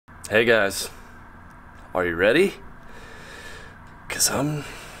Hey guys, are you ready? Cause I'm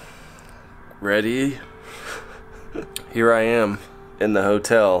ready. Here I am in the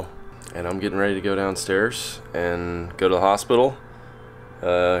hotel and I'm getting ready to go downstairs and go to the hospital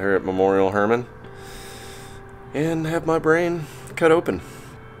here at Memorial Hermann and have my brain cut open.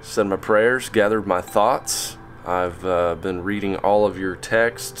 Said my prayers, gathered my thoughts. I've been reading all of your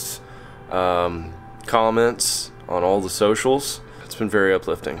texts, comments on all the socials. It's been very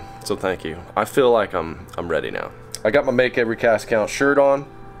uplifting, so thank you. I feel like I'm ready now. I got my Make Every Cast Count shirt on.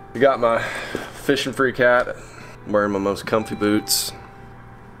 I got my Fishing Free Cat. I'm wearing my most comfy boots.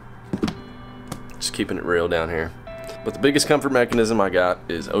 Just keeping it real down here. But the biggest comfort mechanism I got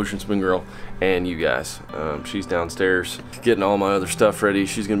is Ocean Swim Girl and you guys. She's downstairs getting all my other stuff ready.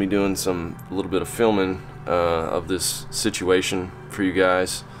 She's gonna be doing a little bit of filming of this situation for you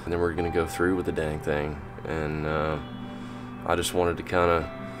guys, and then we're gonna go through with the dang thing. And I just wanted to kind of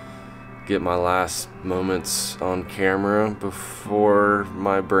get my last moments on camera before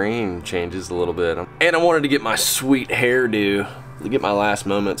my brain changes a little bit. And I wanted to get my sweet hairdo, to get my last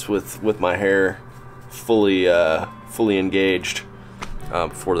moments with my hair fully engaged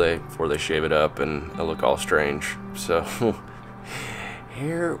before they shave it up and I look all strange. So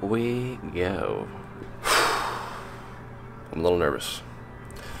here we go. I'm a little nervous,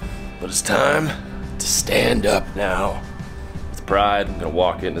 but it's time to stand up now. With pride, I'm gonna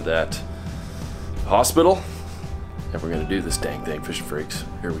walk into that hospital and we're gonna do this dang thing, fishing freaks.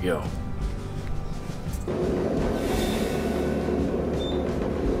 Here we go.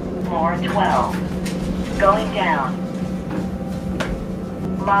 Floor 12. Going down.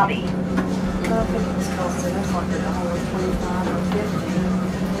 Lobby.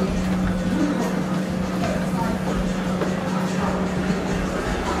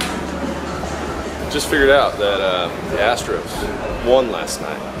 Just figured out that the Astros won last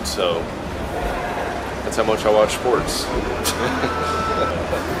night, so that's how much I watch sports.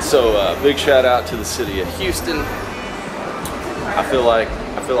 So big shout out to the city of Houston. I feel like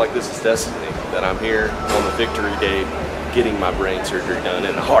this is destiny, that I'm here on the victory day getting my brain surgery done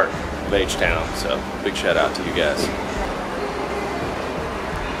in the heart of H-Town. So big shout out to you guys.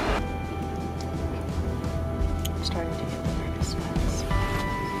 I'm starting to get nervous.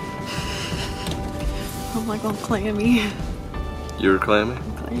 I'm like all clammy. You're clammy?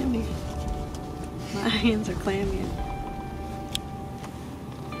 I'm clammy. My hands are clammy.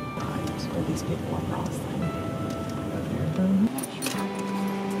 Where these people are crossing.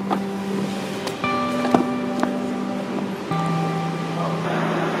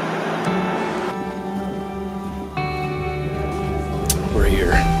 We're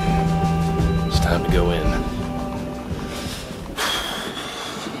here. It's time to go in.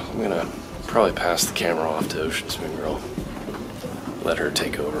 I'm gonna probably pass the camera off to Ocean Swim Girl. Let her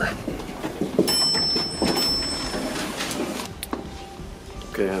take over.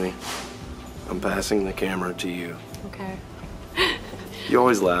 Okay, honey. I'm passing the camera to you. Okay. You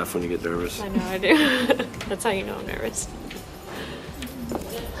always laugh when you get nervous. I know I do. That's how you know I'm nervous.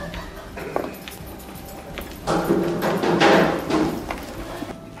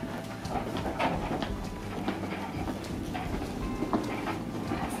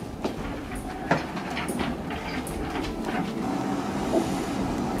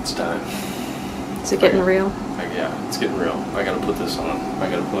 It's time. Is it getting real? Yeah, it's getting real. I gotta put this on. I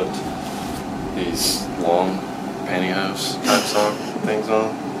gotta put these long pantyhose type sock things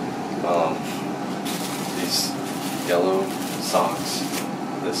on. These yellow socks.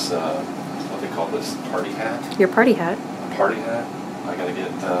 This, what they call this, party hat? Your party hat? A party hat. I gotta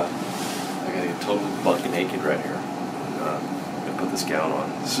get totally buck naked right here. I'm gonna put this gown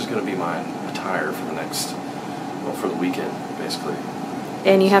on. This is gonna be my attire for the next, well, for the weekend, basically.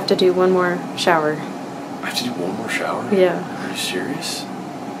 And you have to do one more shower. I have to do one more shower? Yeah. Are you serious?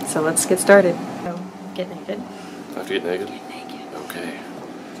 So let's get started. Get naked. I have to get naked? Get naked. Okay.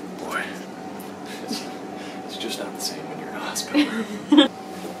 Boy. It's just not the same when you're in a hospital room.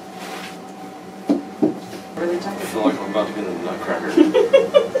 I feel like I'm about to get in the nutcracker.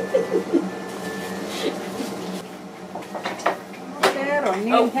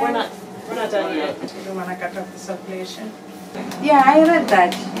 Oh, we're not done yet. You don't want to cut off the circulation? Yeah, I read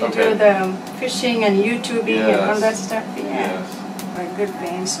that. You Okay. do the fishing and YouTubing and all that Yes. stuff. Yeah. Yes. A good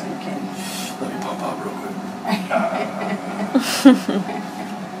pain, so you can. Let me pop up real quick.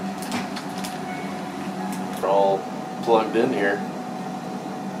 We're all plugged in here.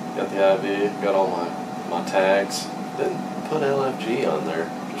 Got the IV, got all my tags. Didn't put LFG on there.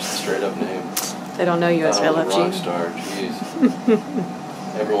 Just a straight up name. They don't know you as LFG. Rockstar, jeez.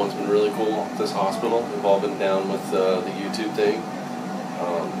 Everyone's been really cool at this hospital. We've all been down with the YouTube thing.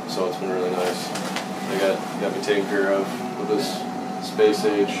 so it's been really nice. They got me taken care of with this space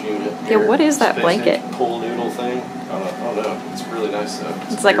age unit here. Yeah, what is that blanket? Pool noodle thing. I don't know. It's really nice though.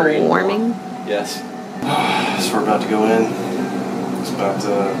 It's like a warming? Yes. So we're about to go in. It's about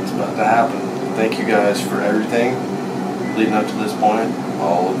to happen. Thank you guys for everything leading up to this point.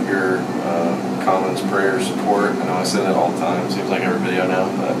 All of your comments, prayers, support. I know I say that all the time. Seems like every video now,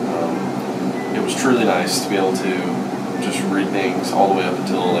 but it was truly nice to be able to just read things all the way up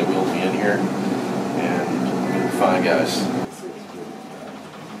until they wheeled me in here. And we'll be fine, guys.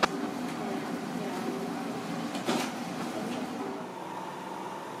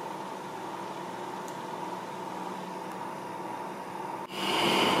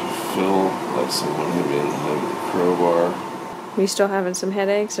 Phil let someone hit me in the head with a crowbar. Are you still having some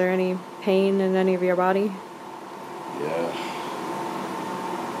headaches or any pain in any of your body? Yeah.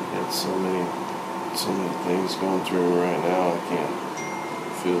 I got so many things going through me right now. I can't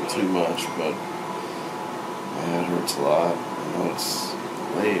feel too much, but my head hurts a lot. I know it's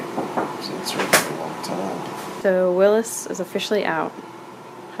late, so it's hurt for a long time. So Willis is officially out.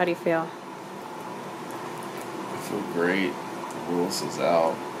 How do you feel? I feel great. Willis is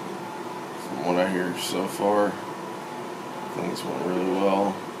out. From what I hear so far, things went really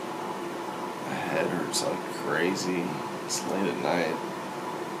well. My head hurts like crazy. It's late at night.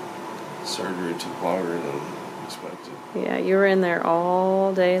 Surgery took longer than expected. Yeah, you were in there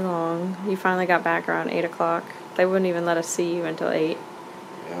all day long. You finally got back around 8 o'clock. They wouldn't even let us see you until 8.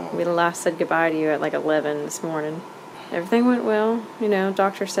 Yeah. We last said goodbye to you at like 11 this morning. Everything went well. You know,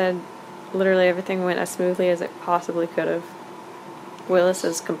 doctor said literally everything went as smoothly as it possibly could have. Willis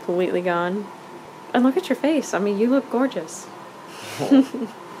is completely gone. And look at your face. I mean, you look gorgeous. I know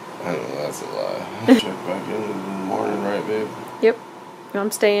that's a lie. Check back in the morning, right, babe? Yep. I'm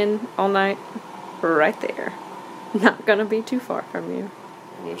staying all night right there. Not gonna be too far from you.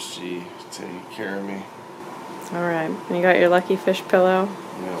 I wish she take care of me. Alright. You got your lucky fish pillow?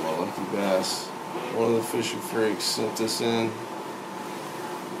 Yeah, my lucky bass. One of the fishing freaks sent this in,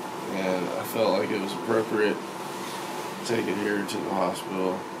 and I felt like it was appropriate to take it here to the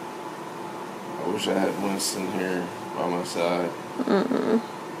hospital. I wish I had Winston here by my side.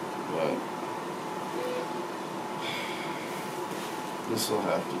 But this will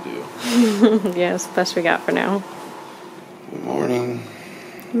have to do. Yeah, it's the best we got for now. Good morning.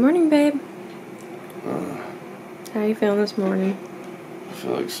 Good morning, babe. How are you feeling this morning? I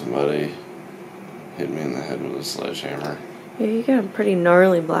feel like somebody hit me in the head with a sledgehammer. Yeah, you got a pretty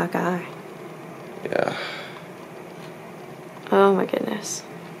gnarly black eye. Yeah. Oh my goodness.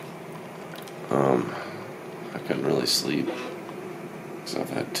 I couldn't really sleep because I've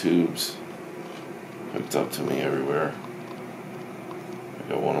had tubes hooked up to me everywhere. I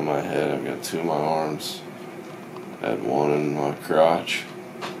got one on my head, I've got 2 in my arms, I had one in my crotch.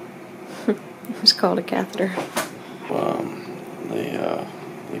 It's called a catheter.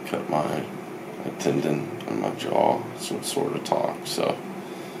 They cut my tendon on my jaw, some sort of talk. So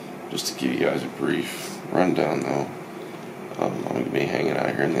just to give you guys a brief rundown though, I'm going to be hanging out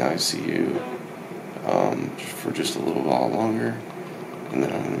here in the ICU for just a little while longer, and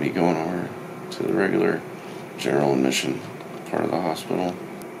then I'm going to be going over to the regular general admission part of the hospital.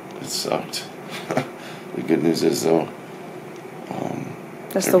 It sucked. The good news is though,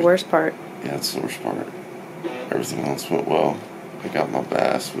 That's the worst part. yeah, it's the worst part. Everything else went well. I got my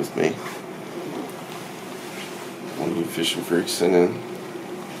bass with me. One of you fishing freaks sent in.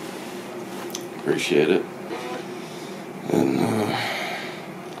 Appreciate it. And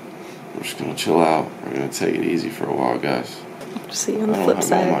we're just gonna chill out. We're gonna take it easy for a while, guys. See you on the I flip don't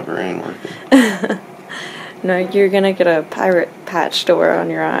have all my side. brain working. No, you're gonna get a pirate patch to wear on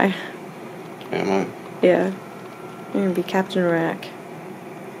your eye. Am I? Yeah. You're gonna be Captain Rack.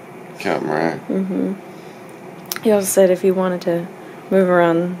 Captain Rack. He also said if you wanted to move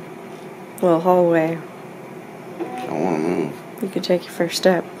around the little hallway, I don't want to move. you could take your first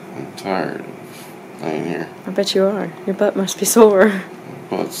step. I'm tired of laying here. I bet you are. Your butt must be sore. My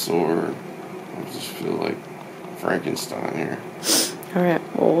butt's sore. I just feel like Frankenstein here. Alright,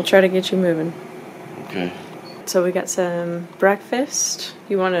 well, we'll try to get you moving. Okay. So we got some breakfast.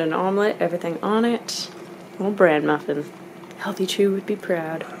 You wanted an omelet, everything on it. A little bran muffin. Healthy Chew would be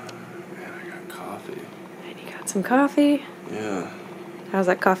proud. Man, I got coffee. And you got some coffee. Yeah. How's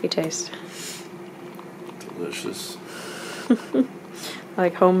that coffee taste? Delicious.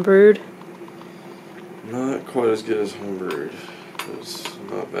 Like home brewed? Not quite as good as home brewed. It's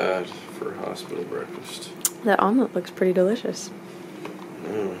not bad for a hospital breakfast. That omelet looks pretty delicious.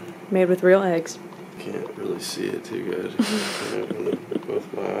 Yeah. Made with real eggs. Can't really see it too good. I can't open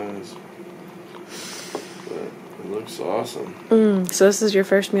both my eyes. But It looks awesome. So this is your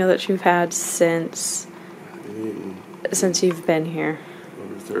first meal that you've had since you've been here?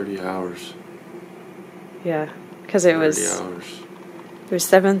 Over 30 hours. Yeah, because it was 30 hours. It was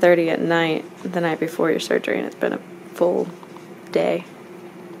 7:30 at night the night before your surgery, and it's been a full day.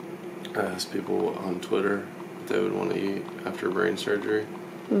 I asked people on Twitter what they would want to eat after brain surgery.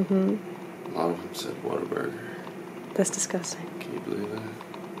 Mm-hmm. A lot of them said Whataburger. That's disgusting. Can you believe that?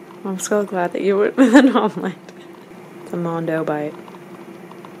 I'm so glad that you went with an omelet. It's a Mondo bite.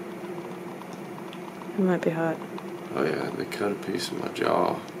 It might be hot. Oh yeah, they cut a piece of my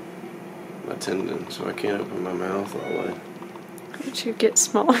jaw, my tendon, so I can't open my mouth all the way. Could you get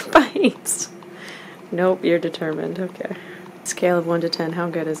smaller bites? Nope, you're determined. Okay. Scale of 1 to 10, how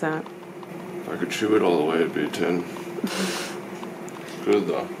good is that? If I could chew it all the way, it'd be a 10. Good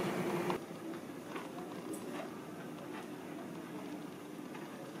though.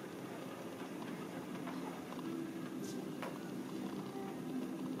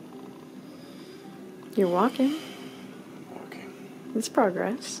 You're walking. Walking. It's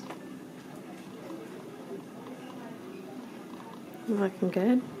progress. You're looking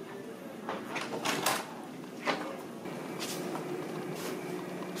good.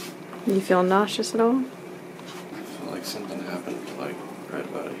 You feel nauseous at all? I feel like something happened, like, right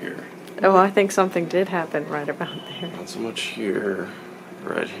about here. Oh, I think something did happen right about there. Not so much here,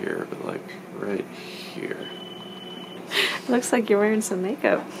 right here, but like, right here. Looks like you're wearing some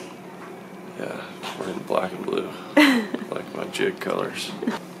makeup. Yeah, wearing black and blue. Like my jig colors.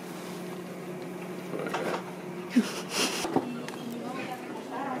 What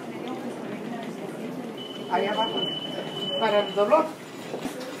I got. Para el dolor.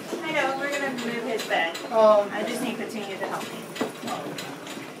 I know, we're going to move his bed. Oh, I just need Petunia to help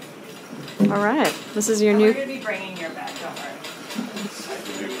me. All right, this is your We're new going to be bringing your bed, don't worry.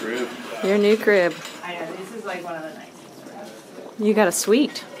 New crib. your new crib. I know, this is like one of the nicest rooms. You got a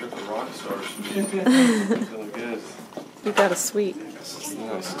suite. Got the rock stars. Feeling good. You got a suite. This is the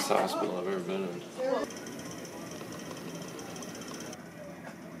nicest hospital I've ever been in.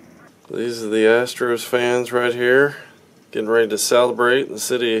 These are the Astros fans right here, getting ready to celebrate in the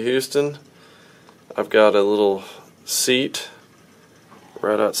city of Houston. I've got a little seat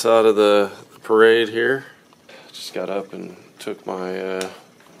right outside of the parade here. Just got up and took my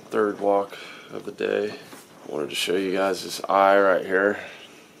third walk of the day. Wanted to show you guys this eye right here.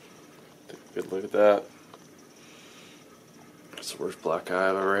 Take a good look at that. It's the worst black eye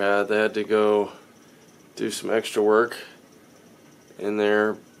I've ever had. They had to go do some extra work in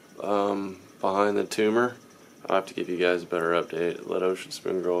there behind the tumor. I'll have to give you guys a better update. Let Ocean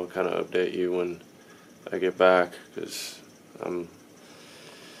Spoon Girl kind of update you when I get back, because I'm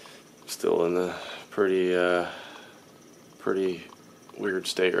still in the pretty weird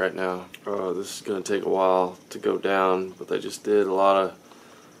state right now. This is going to take a while to go down, but they just did a lot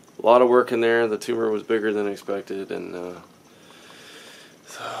of work in there. The tumor was bigger than expected, and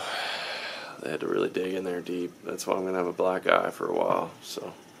so they had to really dig in there deep. That's why I'm going to have a black eye for a while.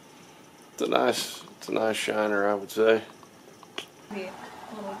 So it's a nice shiner, I would say. A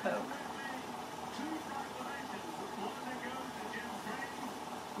little Coke.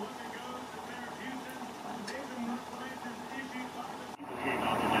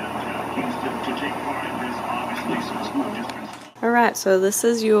 Alright, so this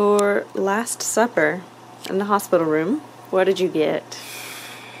is your last supper in the hospital room. What did you get?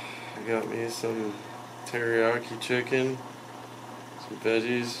 I got me some teriyaki chicken, some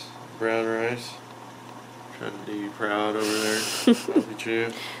veggies, brown rice. Trying to do you proud over there. Probably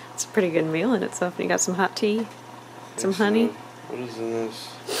true. It's a pretty good meal in itself. You got some hot tea, some honey. What is in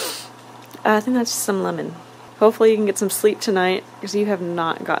this? I think that's just some lemon. Hopefully you can get some sleep tonight, because you have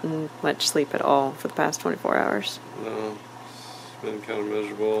not gotten much sleep at all for the past 24 hours. No, it's been kind of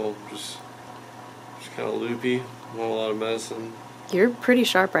miserable. Just kind of loopy. Not a lot of medicine. You're pretty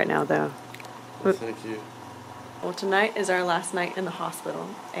sharp right now, though. Well, thank you. Well, tonight is our last night in the hospital,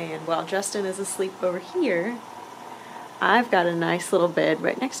 and while Justin is asleep over here, I've got a nice little bed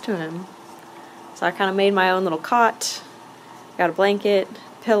right next to him. So I kind of made my own little cot. Got a blanket,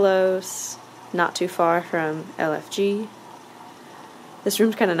 pillows, not too far from LFG. This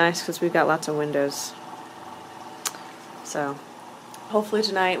room's kind of nice because we've got lots of windows. So hopefully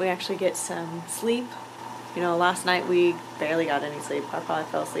tonight we actually get some sleep. You know, last night we barely got any sleep. I probably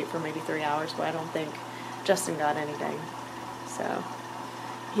fell asleep for maybe 3 hours, but I don't think Justin got anything. So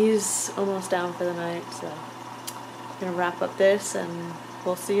he's almost down for the night. So I'm gonna wrap up this and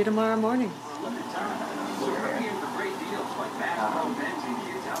we'll see you tomorrow morning.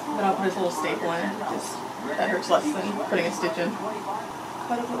 But I'll put this little staple in, because that hurts less than putting a stitch in.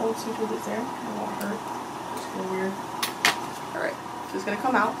 Cut up an old suture that's there, it won't hurt. a little weird. Alright, so it's gonna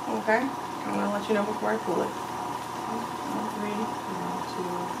come out, okay? I'm gonna let you know before I pull it. 1, 3, 1,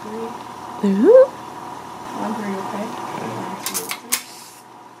 2, 3. Ooh. 1, 3, okay? 1, 2, 3.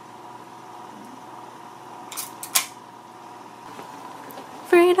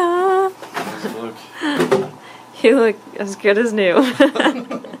 Freedom! Look. You look as good as new.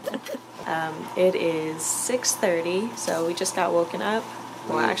 It is 6:30, so we just got woken up.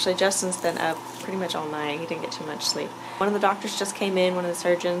 Well, actually, Justin's been up pretty much all night. He didn't get too much sleep. One of the doctors just came in, one of the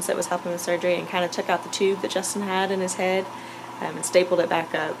surgeons that was helping with surgery, and kind of took out the tube that Justin had in his head and stapled it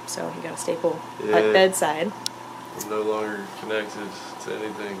back up. So he got a staple at bedside. I'm no longer connected to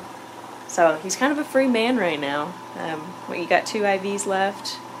anything. So he's kind of a free man right now. You got 2 IVs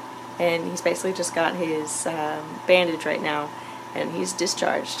left, and he's basically just got his bandage right now, and he's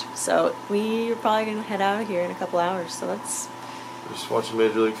discharged. So we are probably going to head out of here in a couple hours. So let's... Just watching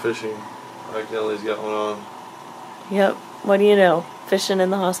Major League Fishing. Like Ellie's got one on. Yep. What do you know? Fishing in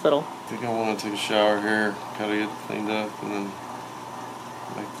the hospital. I think I want to take a shower here. Gotta get cleaned up and then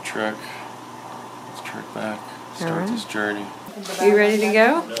make the trek. Let's trek back. Start this journey. You ready to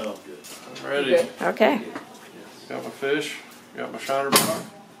go? No, I'm ready. Okay. Got my fish. Got my shiner block.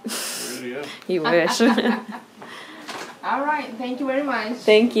 Ready to go. You wish. Alright, thank you very much.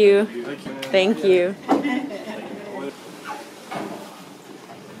 Thank you. Thank you. Thank you.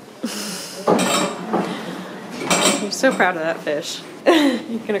 I'm so proud of that fish.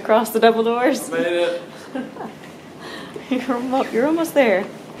 You gonna cross the double doors? Made it. You're almost there.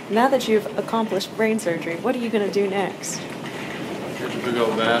 Now that you've accomplished brain surgery, what are you gonna do next? Here's a big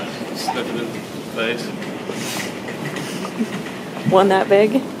old bath. Slip it in the face. One that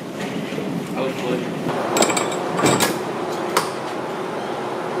big? Hopefully.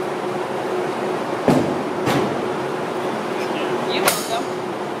 You welcome.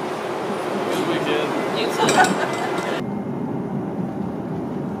 Good weekend. You too.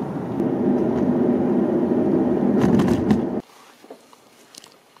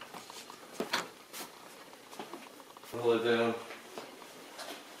 Roll it down.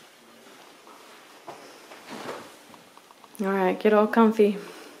 Alright, get all comfy.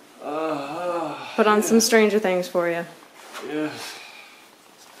 Put on some Stranger Things for you. Yes.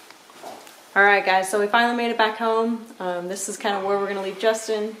 Alright guys, so we finally made it back home. This is kind of where we're going to leave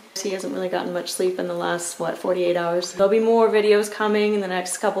Justin. He hasn't really gotten much sleep in the last, 48 hours. There'll be more videos coming in the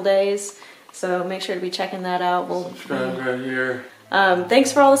next couple days, so make sure to be checking that out. Subscribe right here.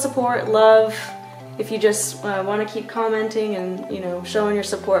 Thanks for all the support, love. If you just want to keep commenting and, you know, showing your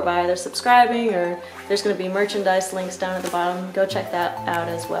support by either subscribing, or there's going to be merchandise links down at the bottom. Go check that out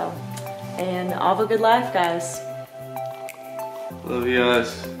as well. And all have a good life, guys. Love you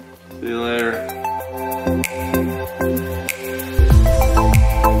guys. See you later.